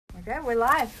Okay, we're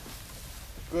live.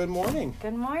 Good morning.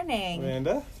 Good morning.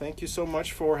 Amanda, thank you so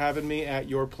much for having me at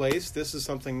your place. This is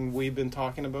something we've been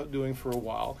talking about doing for a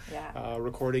while. Yeah.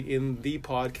 Recording in the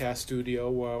podcast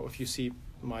studio. If you see,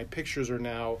 my pictures are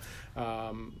now,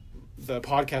 the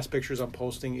podcast pictures I'm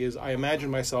posting is, I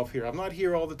imagine myself here. I'm not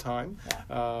here all the time,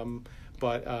 Yeah.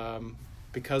 but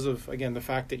because of, again, the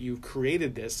fact that you've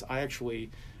created this, I actually...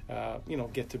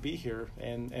 get to be here,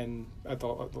 and at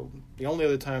the only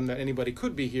other time that anybody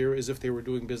could be here is if they were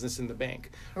doing business in the bank,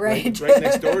 right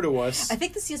next door to us. I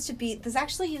think this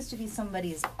actually used to be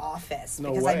somebody's office, No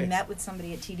because way. I met with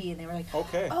somebody at TD and they were like,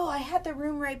 Okay. oh, I had the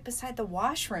room right beside the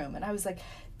washroom, and I was like,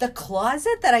 the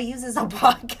closet that I use as a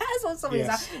podcast on somebody's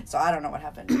Yes. So I don't know what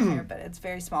happened in here, but it's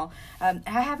very small. I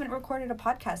haven't recorded a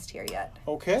podcast here yet.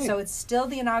 Okay. So it's still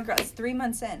the inaugural. It's 3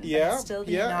 months in. But Yeah, it's still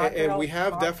the yeah, inaugural and we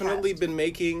have definitely podcast. been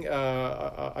making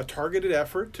a targeted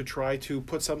effort to try to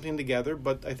put something together.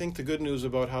 But I think the good news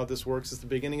about how this works is the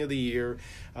beginning of the year.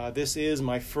 This is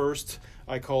my first,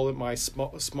 I call it my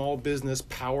small business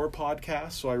power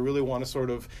podcast. So I really want to sort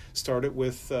of start it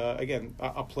with, again,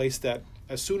 a place that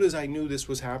as soon as I knew this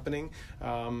was happening,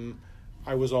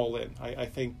 I was all in. I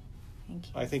think. Thank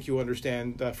you. I think you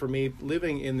understand, for me,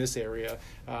 living in this area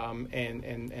and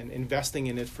investing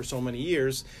in it for so many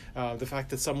years, the fact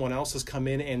that someone else has come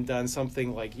in and done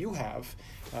something like you have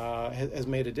has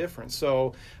made a difference.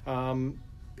 So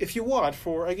if you want,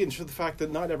 for the fact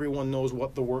that not everyone knows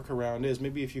what the workaround is,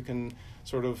 maybe if you can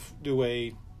sort of do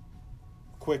a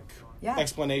quick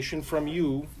explanation from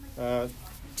you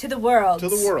To the world. to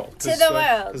the world. To the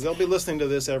world. Because they'll be listening to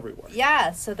this everywhere.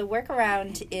 Yeah, so the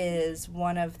Workaround is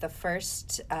one of the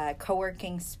first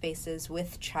co-working spaces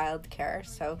with childcare.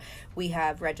 So we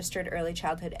have registered early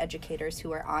childhood educators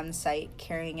who are on site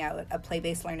carrying out a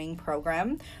play-based learning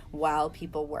program while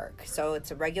people work. So it's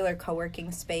a regular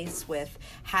co-working space with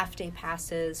half-day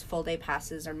passes, full-day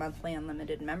passes, or monthly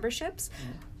unlimited memberships.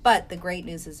 But the great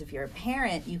news is if you're a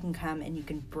parent, you can come and you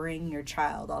can bring your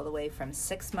child all the way from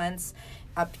 6 months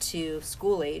up to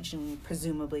school age, and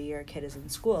presumably your kid is in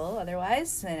school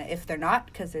otherwise. And if they're not,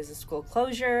 because there's a school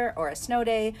closure or a snow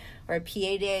day or a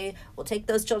PA day, we'll take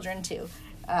those children too.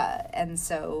 And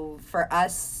so for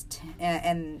us,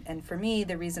 and for me,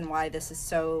 the reason why this is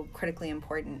so critically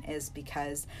important is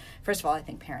because, first of all, I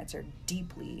think parents are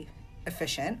deeply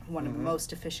efficient, one of the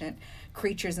most efficient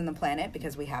creatures in the planet,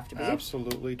 because we have to be.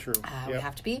 Absolutely true. We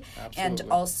have to be. Absolutely.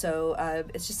 And also,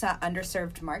 it's just an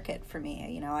underserved market for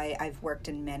me. You know, I've worked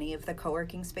in many of the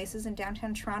co-working spaces in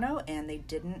downtown Toronto, and they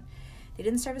didn't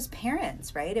service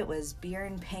parents, right? It was beer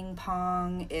and ping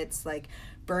pong. It's like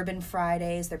Bourbon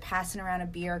Fridays. They're passing around a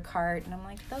beer cart, and I'm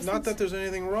like, those Not things, that there's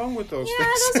anything wrong with those yeah,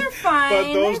 things. those are fine.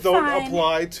 But those They're don't fine.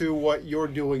 apply to what you're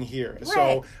doing here. Right.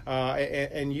 So,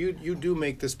 and you do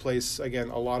make this place, again,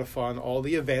 a lot of fun. All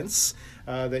the events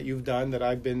that you've done that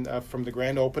I've been, from the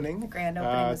grand opening. The grand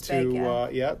opening was to,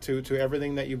 big, to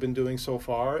everything that you've been doing so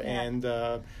far. Yeah. And,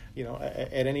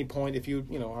 at any point, if you,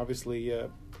 obviously...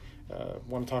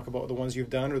 want to talk about the ones you've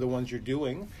done or the ones you're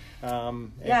doing, and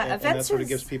that sort of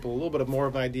gives people a little bit more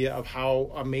of an idea of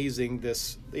how amazing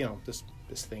this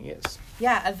thing is.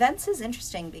 Yeah, events is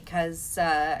interesting because,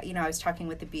 I was talking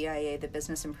with the BIA, the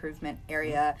Business Improvement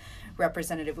Area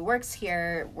representative who works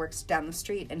down the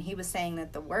street, and he was saying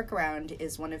that the Workaround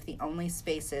is one of the only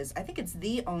spaces, I think it's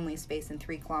the only space in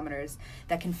 3 kilometers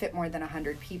that can fit more than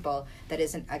 100 people that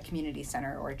isn't a community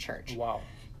center or a church. Wow.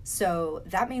 So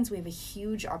that means we have a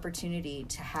huge opportunity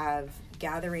to have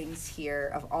gatherings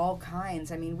here of all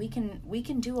kinds. I mean, we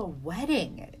can do a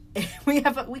wedding. We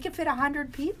can fit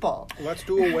 100 people. Let's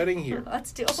do a wedding here.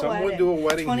 Let's do a Someone wedding. do a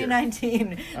wedding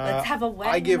 2019. Let's have a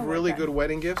wedding. I give in the really Workaround. good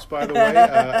wedding gifts, by the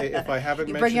way. If I haven't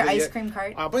You mentioned bring your it ice yet. cream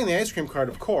cart? I'll bring the ice cream cart,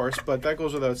 of course, but that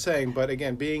goes without saying. But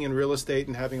again, being in real estate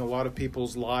and having a lot of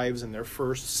people's lives and their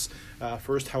first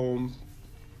home,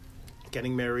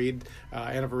 getting married,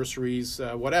 anniversaries,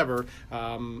 whatever.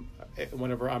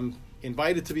 Whenever I'm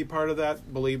invited to be part of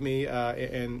that, believe me,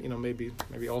 and maybe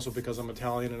also because I'm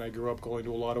Italian and I grew up going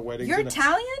to a lot of weddings. You're and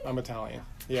Italian? I'm Italian.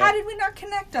 Yeah. How did we not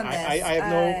connect on this? I have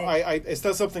no. It's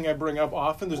not something I bring up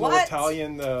often. There's no What?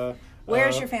 Italian.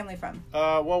 Where's your family from?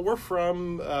 Well, we're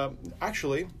from.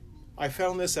 Actually, I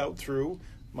found this out through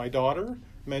my daughter.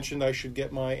 Mentioned I should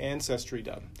get my ancestry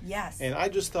done. Yes. And I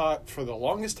just thought for the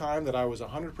longest time that I was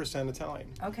 100% Italian.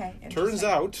 Okay. Turns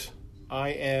out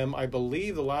I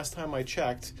believe the last time I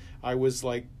checked, I was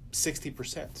like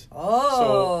 60%.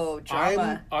 Oh, so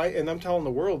drama. I'm telling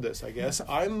the world this, I guess.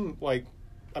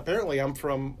 Apparently I'm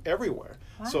from everywhere.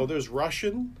 Wow. So there's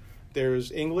Russian,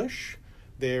 there's English,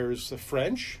 there's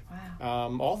French,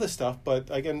 Wow. all this stuff. But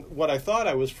again, what I thought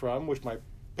I was from, which my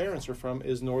parents are from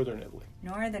is Northern Italy.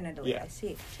 Northern Italy, Yeah. I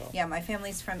see. So- Yeah, my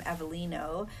family's from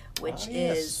Avellino, which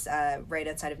yes. is right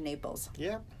outside of Naples.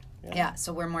 Yeah. Yeah,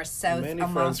 so we're more south, Many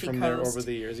Amalfi friends from there Coast. over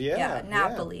the years. Yeah,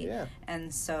 Napoli. Yeah.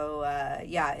 And so,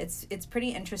 it's pretty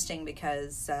interesting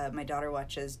because my daughter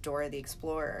watches Dora the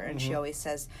Explorer, and Mm-hmm. she always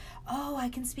says, "Oh, I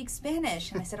can speak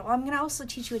Spanish." And I said, "Well, I'm going to also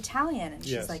teach you Italian." And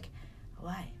she's Yes. like,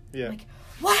 "Why?" Yeah. I'm like,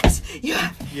 "What? You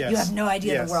Yes. have no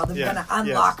idea Yes. the world I'm Yeah. going to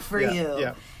unlock Yes. for Yeah. you."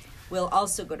 Yeah. We'll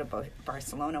also go to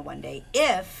Barcelona one day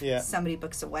if Yeah. somebody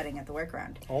books a wedding at the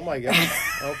workaround. Oh my God.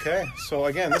 Okay. So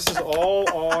again, this is all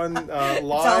on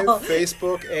live all-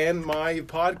 Facebook and my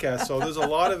podcast. So there's a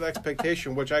lot of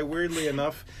expectation, which I weirdly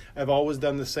enough have always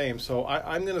done the same. So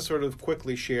I'm going to sort of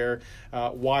quickly share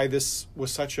why this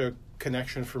was such a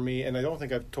connection for me, and I don't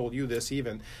think I've told you this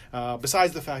even,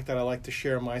 besides the fact that I like to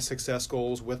share my success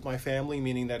goals with my family,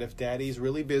 meaning that if daddy's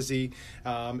really busy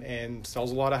and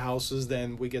sells a lot of houses,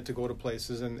 then we get to go to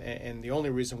places, and the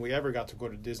only reason we ever got to go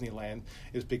to Disneyland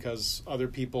is because other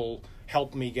people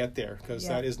helped me get there, because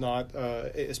Yeah. that is not,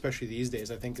 especially these days,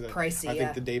 I think that Pricey, I think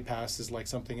yeah. the day pass is like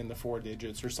something in the 4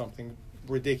 digits or something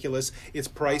ridiculous. It's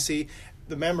pricey.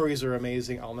 The memories are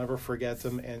amazing. I'll never forget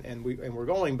them, and we're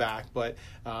going back. But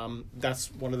that's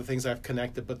one of the things I've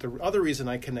connected. But the other reason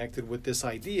I connected with this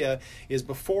idea is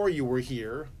before you were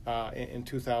here in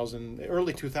 2000,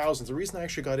 early 2000s. The reason I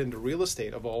actually got into real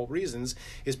estate, of all reasons,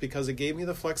 is because it gave me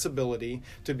the flexibility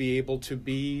to be able to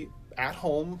be at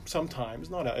home sometimes,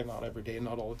 not every day,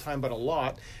 not all the time, but a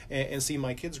lot, and see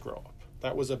my kids grow up.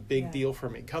 That was a big deal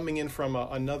for me. Coming in from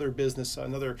another business,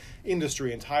 another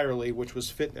industry entirely, which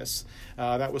was fitness,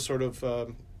 that was sort of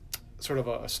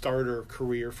a starter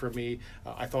career for me.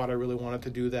 I thought I really wanted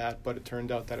to do that, but it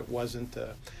turned out that it wasn't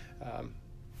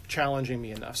challenging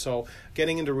me enough. So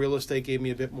getting into real estate gave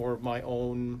me a bit more of my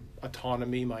own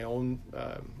autonomy, my own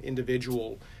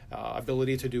individual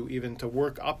ability to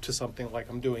work up to something like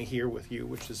I'm doing here with you,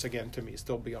 which is, again, to me,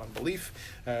 still beyond belief.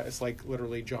 It's like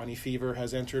literally Johnny Fever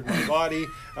has entered my body,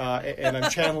 and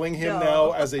I'm channeling him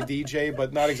now as a DJ,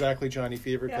 but not exactly Johnny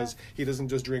Fever, because he doesn't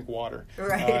just drink water.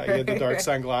 Right, He had the dark right.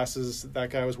 sunglasses.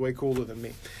 That guy was way cooler than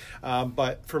me.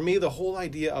 But for me, the whole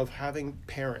idea of having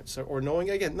parents, or knowing,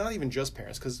 again, not even just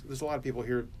parents, because there's a lot of people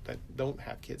here that don't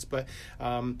have kids, but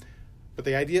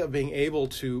the idea of being able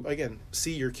to, again,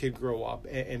 see your kid grow up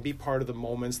and be part of the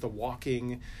moments, the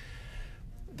walking,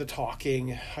 the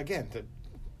talking, again, the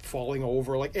falling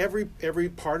over, like every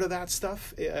part of that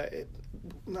stuff,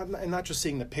 not just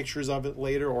seeing the pictures of it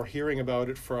later or hearing about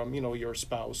it from, your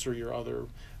spouse or your other,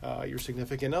 your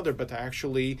significant other, but to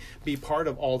actually be part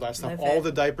of all that stuff, Live all it.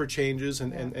 the diaper changes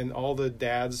and all the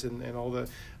dads and all the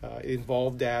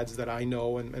involved dads that I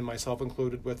know, and myself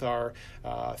included, with our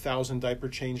 1,000 diaper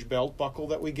change belt buckle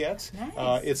that we get.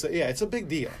 Nice. It's a big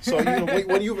deal. So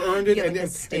when you've earned it, You get and like a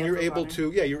stamp you're of able honor.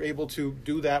 to you're able to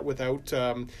do that without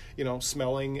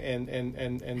smelling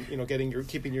and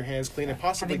keeping your hands clean, and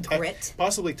possibly Having grit.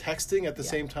 possibly texting at the Yeah,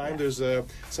 same time. yeah. There's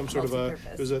some sort of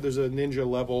Multi-purpose. there's a ninja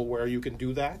level where you can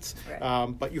do that. Right.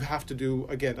 But you have to do,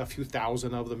 again, a few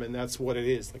thousand of them, and that's what it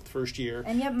is. Like the first year,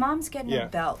 And yet mom's getting Yeah. a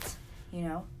belt,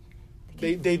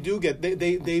 they do get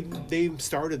they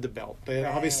started the belt. Right.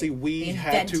 Obviously we They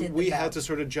had to invented the had belt. to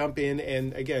sort of jump in,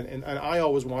 and again, and I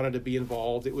always wanted to be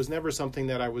involved. It was never something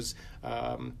that I was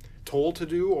told to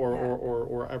do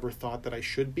or ever thought that I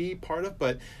should be part of.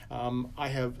 But I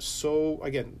have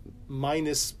again,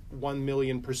 minus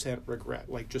 1,000,000%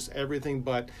 regret, like just everything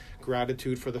but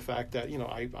gratitude for the fact that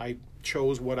I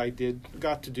chose what I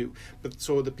got to do. But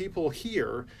so the people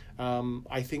here,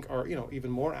 I think, are even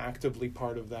more actively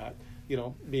part of that.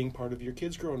 Being part of your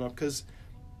kids growing up, because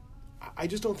I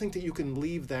just don't think that you can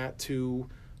leave that to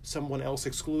someone else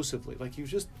exclusively. Like you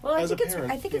just, as a parent,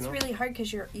 I think it's really hard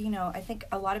because I think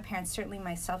a lot of parents, certainly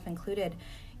myself included,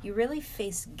 you really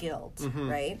face guilt, Mm-hmm.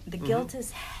 right? The guilt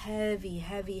is heavy,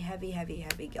 heavy, heavy, heavy,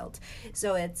 heavy guilt.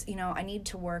 So it's, I need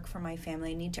to work for my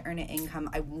family. I need to earn an income.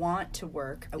 I want to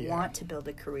work. I want to build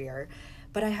a career.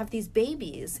 But I have these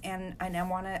babies, and I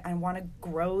want to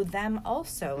grow them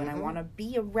also, and I want to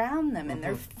be around them, and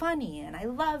they're funny, and I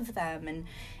love them,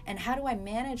 and how do I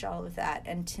manage all of that?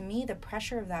 And to me, the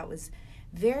pressure of that was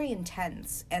very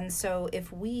intense. And so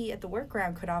if we at the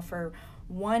Workaround could offer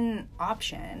one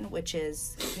option, which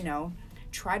is,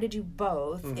 try to do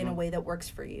both in a way that works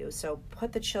for you. So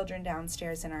put the children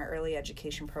downstairs in our early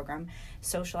education program,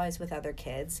 socialize with other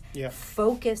kids,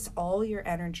 focus all your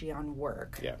energy on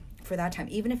work for that time,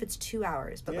 even if it's 2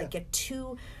 hours, but get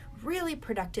 2 really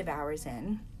productive hours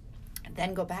in.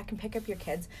 Then go back and pick up your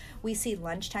kids. We see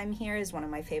lunchtime here is one of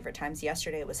my favorite times.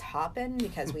 Yesterday it was hopping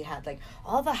because we had like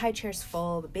all the high chairs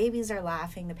full. The babies are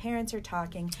laughing. The parents are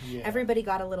talking. Yeah. Everybody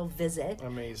got a little visit.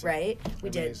 Amazing. Right? We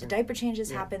did. The diaper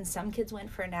changes happened. Some kids went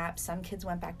for a nap. Some kids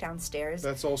went back downstairs.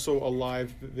 That's also a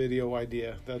live video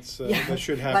idea. That's that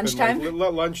should happen. Lunchtime?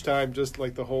 Like, lunchtime, just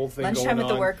like the whole thing lunchtime going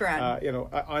with the workaround.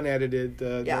 Unedited,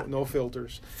 no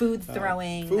filters. Food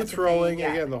throwing. Food throwing,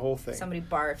 again, the whole thing. Somebody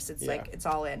barfs. It's like, it's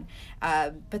all in.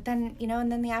 But then,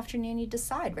 and then the afternoon you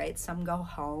decide, right? Some go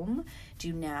home,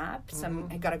 do nap. Some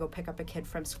got to go pick up a kid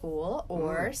from school,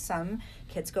 or some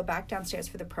kids go back downstairs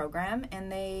for the program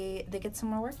and they get some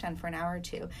more work done for an hour or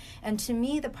two. And to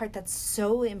me, the part that's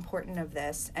so important of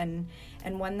this, and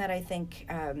one that I think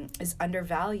is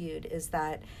undervalued, is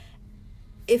that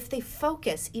if they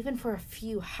focus even for a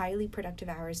few highly productive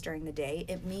hours during the day,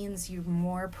 it means you're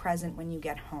more present when you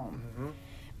get home.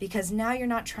 Because now you're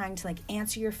not trying to like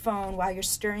answer your phone while you're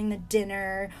stirring the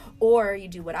dinner, or you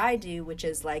do what I do, which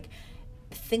is like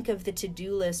think of the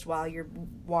to-do list while you're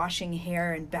washing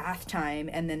hair and bath time,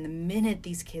 and then the minute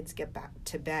these kids get back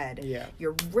to bed,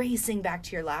 you're racing back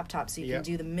to your laptop so you can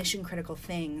do the mission critical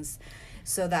things,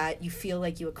 so that you feel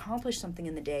like you accomplished something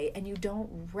in the day and you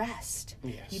don't rest.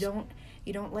 Yes.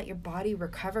 You don't let your body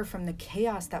recover from the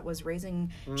chaos that was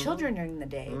raising children during the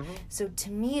day. So to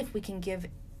me, if we can give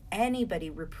anybody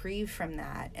reprieve from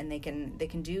that, and they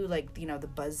can do like the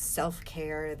buzz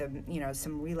self-care,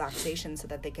 some relaxation, so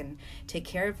that they can take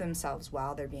care of themselves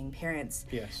while they're being parents.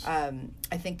 Yes.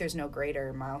 I think there's no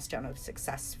greater milestone of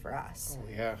success for us. Oh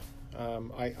yeah.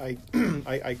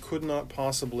 I could not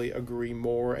possibly agree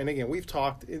more. And again, we've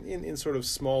talked in sort of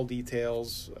small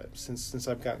details since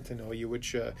I've gotten to know you,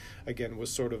 which again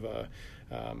was sort of a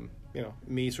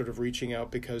me sort of reaching out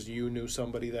because you knew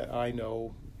somebody that I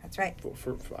know. That's right.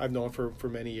 For I've known for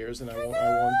many years, and I won't.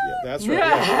 Yeah, that's right.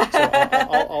 Yeah. So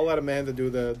I'll let Amanda do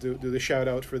the shout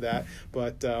out for that.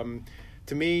 But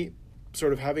to me,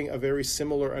 sort of having a very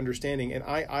similar understanding, and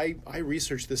I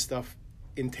research this stuff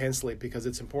intensely because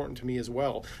it's important to me as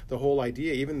well. The whole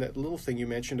idea, even that little thing you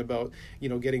mentioned about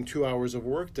getting 2 hours of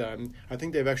work done, I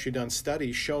think they've actually done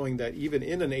studies showing that even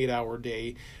in an 8-hour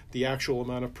day, the actual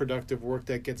amount of productive work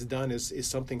that gets done is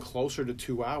something closer to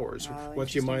 2 hours.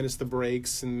 Once you minus the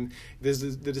breaks and there's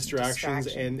the distractions.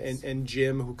 And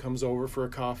Jim, who comes over for a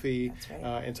coffee,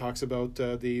 and talks about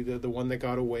the one that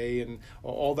got away and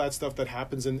all that stuff that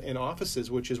happens in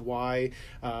offices, which is why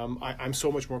I'm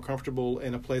so much more comfortable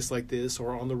in a place like this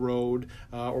or on the road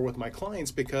or with my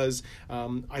clients, because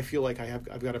I feel like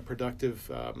I've got a productive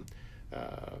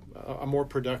a more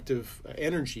productive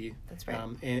energy. That's right.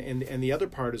 And the other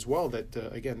part as well that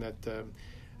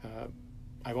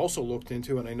I've also looked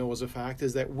into, and I know as a fact,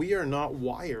 is that we are not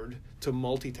wired to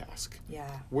multitask. Yeah.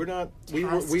 We're not. We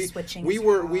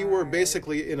were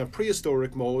basically in a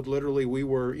prehistoric mode. Literally, we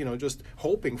were just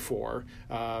hoping for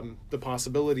the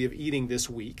possibility of eating this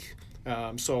week.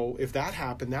 So if that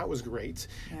happened, that was great.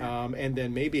 Yeah. And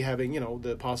then maybe having,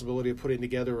 the possibility of putting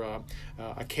together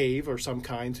a cave or some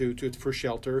kind for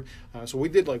shelter. So we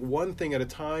did like one thing at a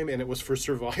time, and it was for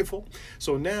survival.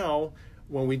 So now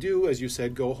when we do, as you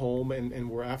said, go home and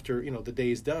we're after, the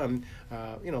day's done,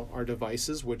 our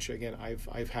devices, which again,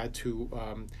 I've had to,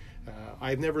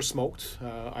 I've never smoked.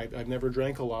 I've never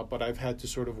drank a lot, but I've had to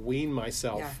sort of wean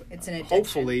myself, it's an addiction.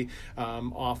 Hopefully,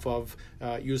 off of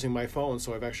using my phone.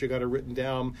 So I've actually got it written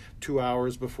down: 2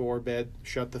 hours before bed,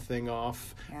 shut the thing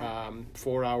off.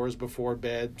 4 hours before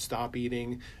bed, stop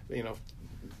eating.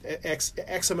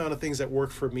 X amount of things that work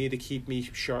for me to keep me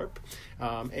sharp,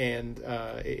 and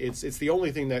it's the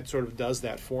only thing that sort of does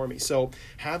that for me. So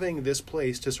having this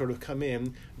place to sort of come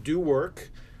in, do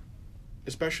work,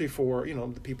 especially for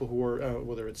the people who are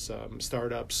whether it's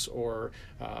startups or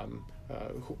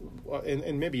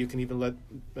and maybe you can even let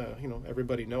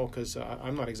everybody know, because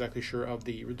I'm not exactly sure of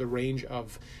the range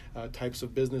of types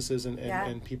of businesses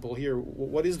and people here.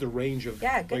 What is the range of?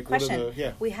 Yeah, good question.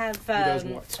 We have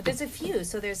there's a few.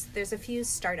 So there's a few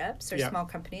startups or small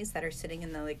companies that are sitting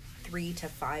in the 3 to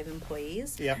 5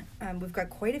 employees. Yeah. We've got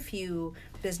quite a few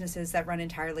businesses that run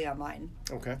entirely online.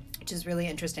 Okay. Which is really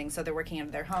interesting. So they're working out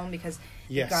of their home because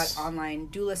yes. you've got online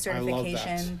doula certification.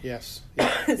 I love that. Yes.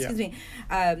 Excuse me.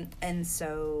 And And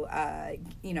so,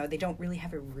 they don't really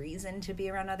have a reason to be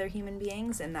around other human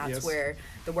beings. And that's where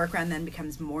the work around then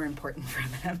becomes more important for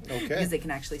them. Okay. Because they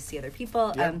can actually see other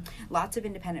people. Yeah. Lots of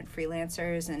independent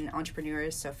freelancers and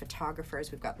entrepreneurs. So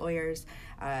photographers, we've got lawyers,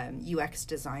 UX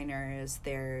designers,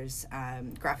 there's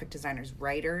graphic designers,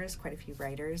 writers, quite a few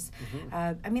writers.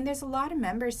 There's a lot of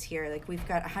members here. Like we've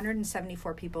got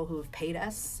 174 people who have paid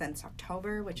us since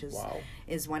October, which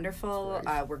is wonderful.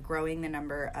 We're growing the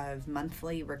number of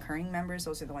monthly recurring members.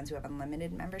 Those are the ones who have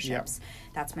unlimited memberships.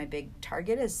 That's my big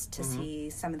target, is to see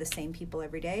some of the same people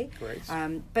every day. Great.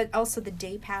 But also the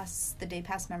day pass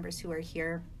members who are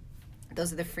here.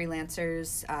 Those are the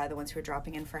freelancers, the ones who are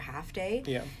dropping in for half day.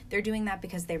 Yeah. They're doing that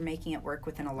because they're making it work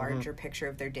within a larger picture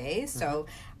of their day. So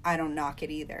I don't knock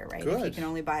it either, right? Good. If you can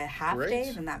only buy a half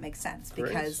day, then that makes sense.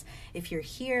 Because if you're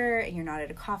here and you're not at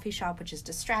a coffee shop, which is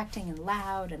distracting and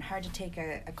loud and hard to take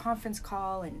a conference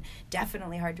call and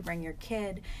definitely hard to bring your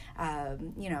kid,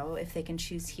 if they can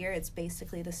choose here, it's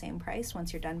basically the same price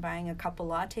once you're done buying a couple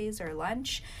lattes or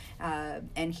lunch.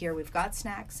 And here we've got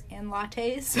snacks and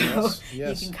lattes. So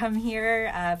you can come here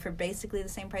for basically the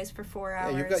same price for 4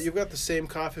 hours. Yeah, you've got the same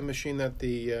coffee machine that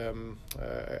the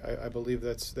I believe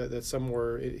that's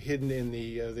somewhere hidden in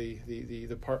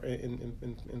in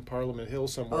Parliament Hill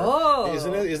somewhere. Oh,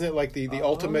 isn't it like the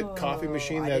ultimate coffee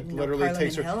machine that literally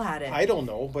takes her? Hill had it. I don't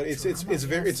know, but it's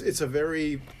a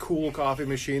very cool coffee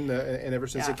machine, and ever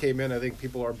since it came in, I think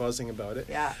people are buzzing about it.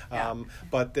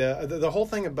 But the whole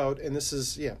thing about, and this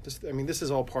is this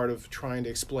is all part of trying to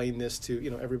explain this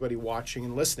to everybody watching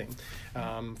and listening,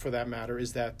 for that matter,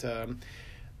 is that.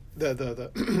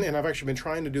 And I've actually been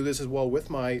trying to do this as well with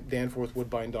my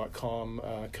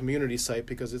danforthwoodbine.com community site,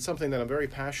 because it's something that I'm very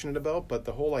passionate about, but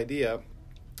the whole idea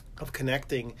of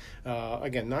connecting,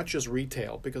 again, not just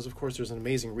retail, because of course there's an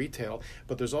amazing retail,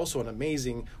 but there's also an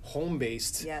amazing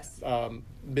home-based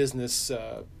business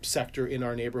sector in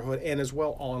our neighborhood, and as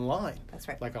well online. That's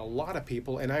right. Like a lot of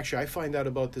people, and actually I find out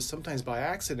about this sometimes by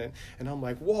accident, and I'm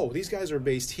like, whoa, these guys are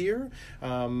based here,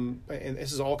 and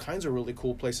this is all kinds of really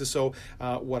cool places. So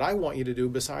what I want you to do,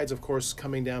 besides of course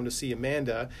coming down to see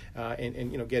Amanda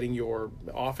and getting your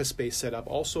office space set up,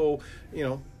 also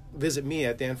visit me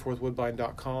at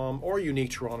danforthwoodbine.com or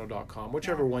uniquetoronto.com,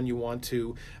 whichever one you want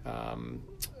to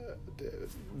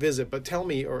visit. But tell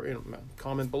me, or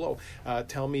comment below.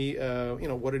 Tell me,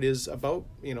 what it is about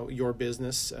your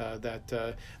business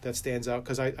that stands out.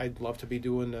 Because I'd love to be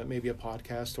doing maybe a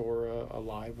podcast or a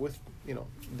live with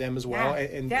them as well.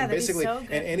 And basically, so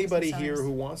and anybody here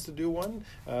who wants to do one,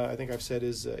 I think I've said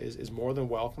is more than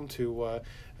welcome to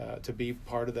be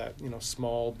part of that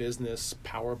small business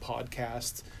power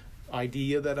podcast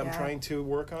idea that I'm trying to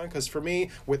work on. Because for me,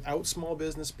 without small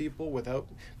business people, without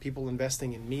people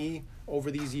investing in me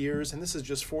over these years, and this is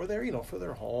just for their for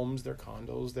their homes, their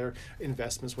condos, their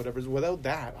investments, whatever, without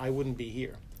that I wouldn't be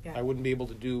here. I wouldn't be able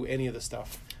to do any of the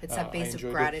stuff. It's that base of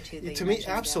gratitude that to me,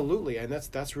 absolutely, and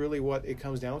that's really what it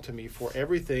comes down to me for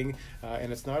everything.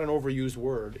 And it's not an overused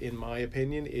word, in my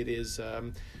opinion. It is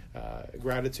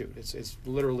gratitude. It's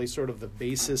literally sort of the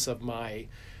basis of my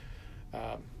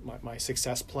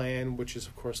success plan, which is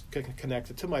of course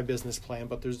connected to my business plan,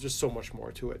 but there's just so much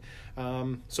more to it.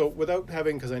 So without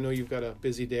having, because I know you've got a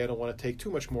busy day, I don't want to take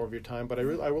too much more of your time, but I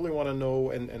really want to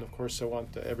know, and of course I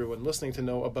want everyone listening to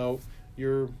know about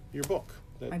your book.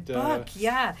 My book,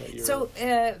 So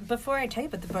before I tell you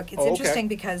about the book, it's interesting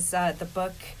because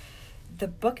the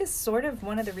book is sort of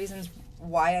one of the reasons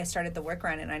why I started the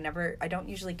workaround, and I don't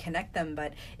usually connect them,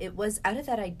 but it was out of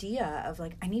that idea of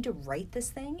like, I need to write this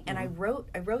thing. And I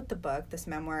wrote the book, this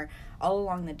memoir, all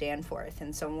along the Danforth.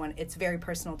 And so it's very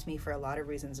personal to me for a lot of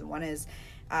reasons. And one is,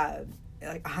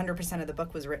 like 100% of the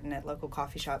book was written at local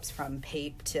coffee shops, from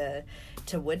Pape to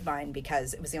Woodbine,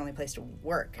 because it was the only place to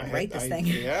work and write this thing.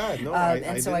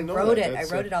 So I wrote it. I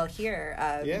wrote it all here.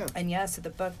 So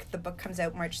the book comes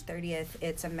out March 30th.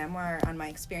 It's a memoir on my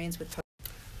experience with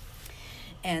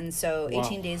and so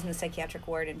 18 days in the psychiatric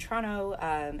ward in Toronto,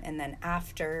 and then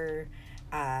after,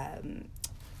 had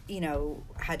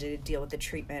to deal with the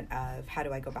treatment of how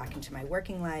do I go back into my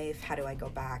working life? How do I go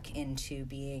back into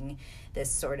being this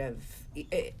sort of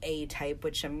A-type,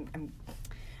 which I'm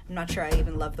not sure I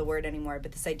even love the word anymore,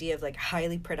 but this idea of like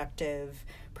highly productive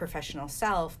professional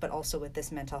self, but also with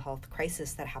this mental health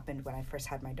crisis that happened when I first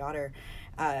had my daughter,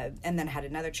 and then had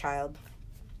another child.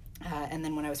 And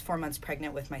then when I was 4 months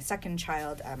pregnant with my second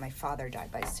child, my father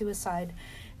died by suicide.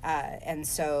 And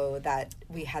so that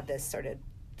we had this sort of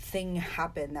thing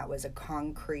happen that was a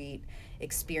concrete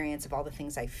experience of all the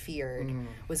things I feared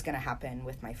was going to happen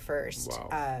with my first.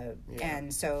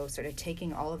 And so sort of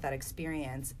taking all of that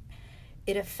experience,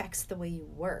 it affects the way you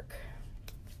work.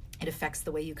 It affects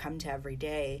the way you come to every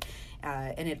day.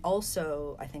 And it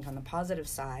also, I think on the positive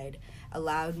side,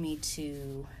 allowed me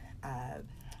to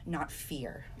not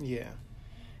fear. Yeah.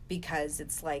 Because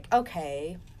it's like,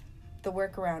 okay, the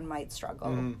workaround might struggle.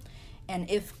 Mm-hmm. And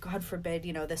if, God forbid,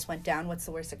 this went down, what's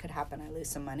the worst that could happen? I lose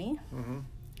some money. Mm-hmm.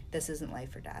 This isn't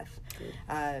life or death.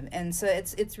 And so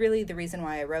it's really the reason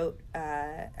why I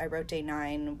wrote Day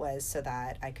 9 was so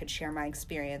that I could share my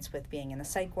experience with being in the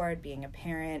psych ward, being a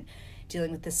parent,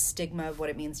 dealing with the stigma of what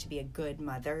it means to be a good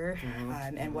mother,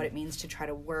 and what it means to try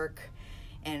to work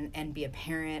and be a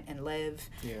parent and live.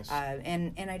 Yes.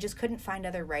 And I just couldn't find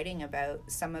other writing about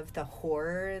some of the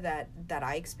horror that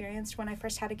I experienced when I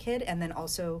first had a kid, and then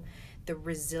also the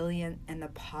resilient and the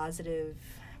positive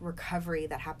recovery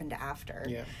that happened after.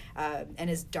 Yeah. And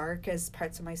as dark as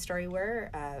parts of my story were,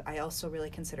 I also really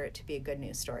consider it to be a good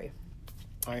news story.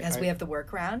 As we have the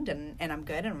workaround, and I'm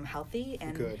good and I'm healthy,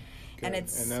 and good. And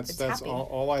that's happy.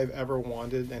 all I've ever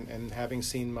wanted, and having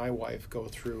seen my wife go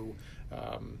through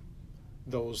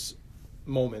those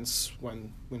moments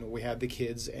when we had the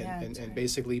kids, and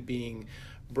basically being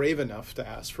brave enough to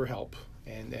ask for help.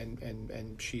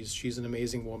 And she's an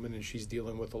amazing woman, and she's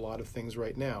dealing with a lot of things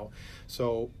right now.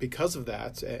 So because of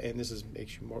that, and this is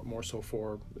actually more so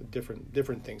for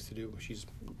different things to do. She's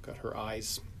got her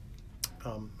eyes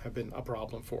have been a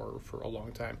problem for a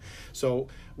long time. So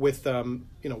with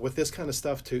with this kind of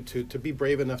stuff, to be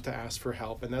brave enough to ask for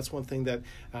help, and that's one thing that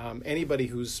anybody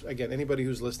who's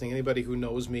listening, anybody who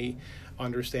knows me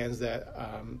understands that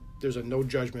there's a no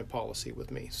judgment policy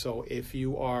with me. So if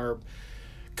you are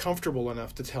comfortable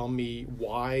enough to tell me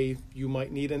why you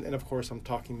might need it, and of course I'm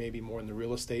talking maybe more in the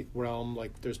real estate realm,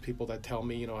 like there's people that tell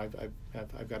me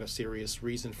I've got a serious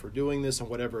reason for doing this, and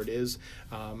whatever it is,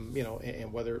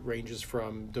 and whether it ranges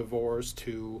from divorce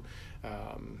to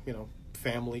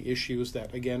family issues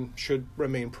that again should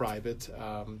remain private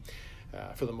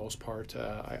for the most part.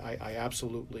 I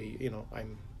absolutely,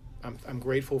 I'm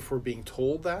grateful for being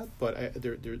told that, but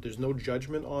there's no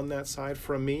judgment on that side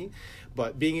from me.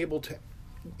 But being able to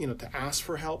ask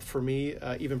for help for me,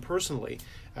 even personally,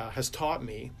 has taught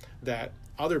me that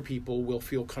other people will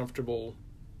feel comfortable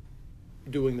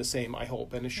doing the same, I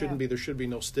hope. And there should be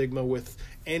no stigma with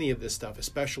any of this stuff,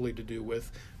 especially to do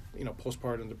with,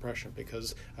 postpartum depression,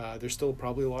 because there's still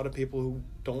probably a lot of people who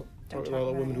don't a lot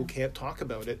of women who can't talk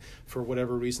about it for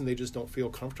whatever reason. They just don't feel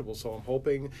comfortable. So I'm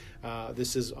hoping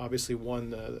this is obviously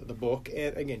the book,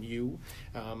 and again you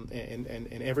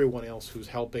and everyone else who's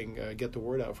helping get the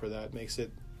word out for that makes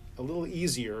it a little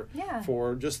easier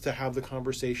for just to have the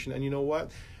conversation. And you know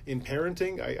what? In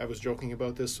parenting, I was joking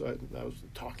about this. I was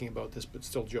talking about this, but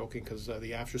still joking, because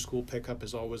the after-school pickup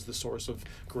is always the source of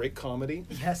great comedy.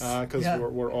 Yes. Because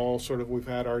we're all we've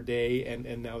had our day,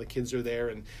 and now the kids are there,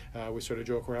 and we sort of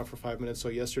joke around for 5 minutes. So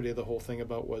yesterday, the whole thing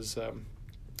about was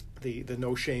the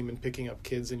no shame in picking up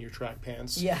kids in your track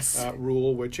pants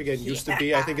rule, which again used to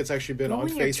be, I think it's actually been on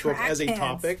Facebook as a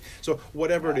topic. So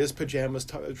whatever it is, pajamas,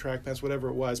 track pants, whatever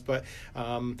it was. But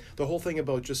the whole thing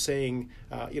about just saying,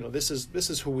 this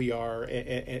is who we are,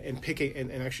 and picking,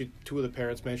 and actually two of the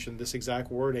parents mentioned this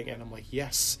exact wording, and I'm like,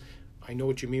 yes, I know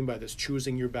what you mean by this,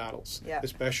 choosing your battles,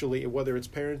 especially whether it's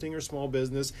parenting or small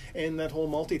business, and that whole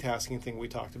multitasking thing we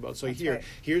talked about. So here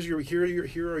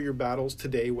are your battles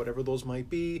today, whatever those might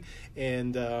be,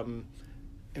 and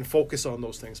focus on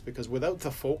those things, because without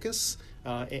the focus,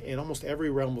 in almost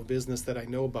every realm of business that I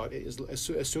know about,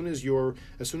 as soon as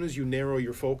you narrow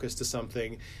your focus to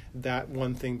something, that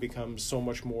one thing becomes so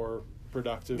much more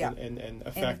productive and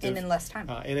effective, and in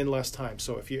less time.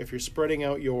 So if you're spreading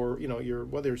out your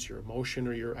whether it's your emotion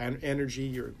or your energy,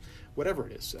 your whatever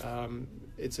it is,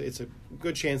 it's a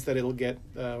good chance that it'll get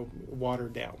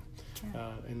watered down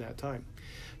in that time.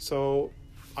 So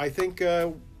I think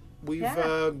we've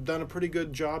done a pretty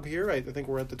good job here. I think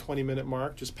we're at the 20-minute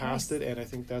mark, just past it, and I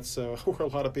think that's where a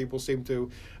lot of people seem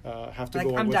to have to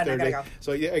go on with their day. Go.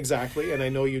 So yeah, exactly, and I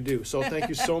know you do. So thank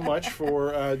you so much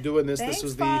for doing this. Thanks, this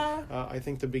was I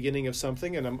think the beginning of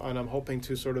something, and I'm hoping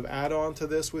to sort of add on to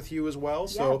this with you as well.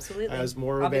 So as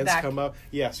more events come up,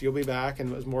 yes, you'll be back,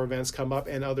 and as more events come up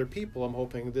and other people, I'm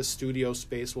hoping this studio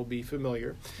space will be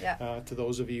familiar to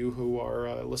those of you who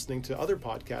are listening to other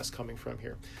podcasts coming from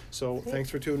here. So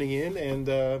thanks for tuning in, and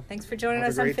thanks for joining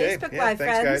us on Facebook Live,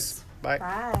 friends. Guys. Bye.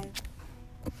 Bye.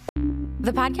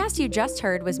 The podcast you just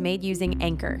heard was made using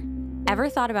Anchor. Ever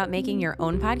thought about making your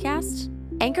own podcast?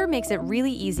 Anchor makes it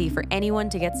really easy for anyone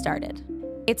to get started.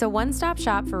 It's a one-stop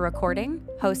shop for recording,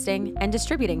 hosting, and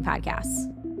distributing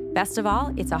podcasts. Best of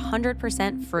all, it's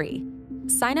 100% free.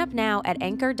 Sign up now at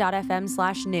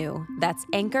anchor.fm/new. That's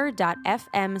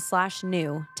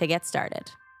anchor.fm/new to get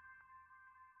started.